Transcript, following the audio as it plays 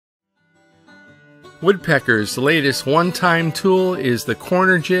Woodpecker's latest one-time tool is the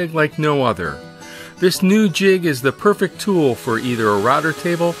Corner Jig like no other. This new jig is the perfect tool for either a router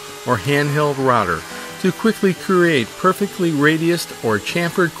table or handheld router to quickly create perfectly radiused or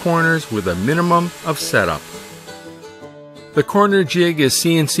chamfered corners with a minimum of setup. The Corner Jig is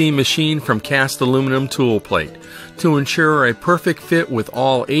CNC machined from cast aluminum tool plate to ensure a perfect fit with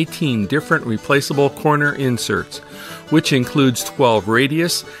all 18 different replaceable corner inserts, which includes 12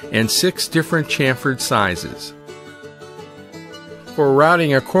 radius and 6 different chamfered sizes. For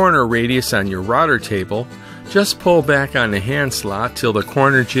routing a corner radius on your router table, just pull back on the hand slot till the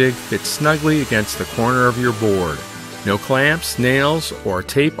corner jig fits snugly against the corner of your board. No clamps, nails, or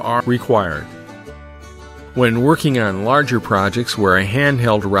tape are required. When working on larger projects where a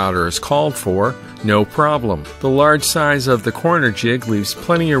handheld router is called for, no problem. The large size of the corner jig leaves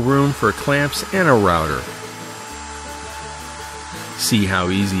plenty of room for clamps and a router. See how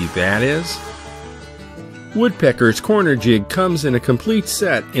easy that is? Woodpecker's Corner Jig comes in a complete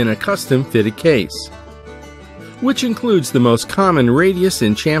set in a custom fitted case, which includes the most common radius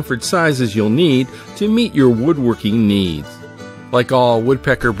and chamfered sizes you'll need to meet your woodworking needs. Like all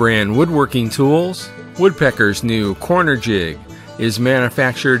Woodpecker brand woodworking tools, Woodpecker's new Corner Jig is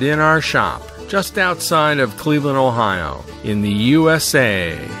manufactured in our shop just outside of Cleveland, Ohio, in the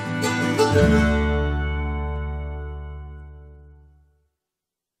USA.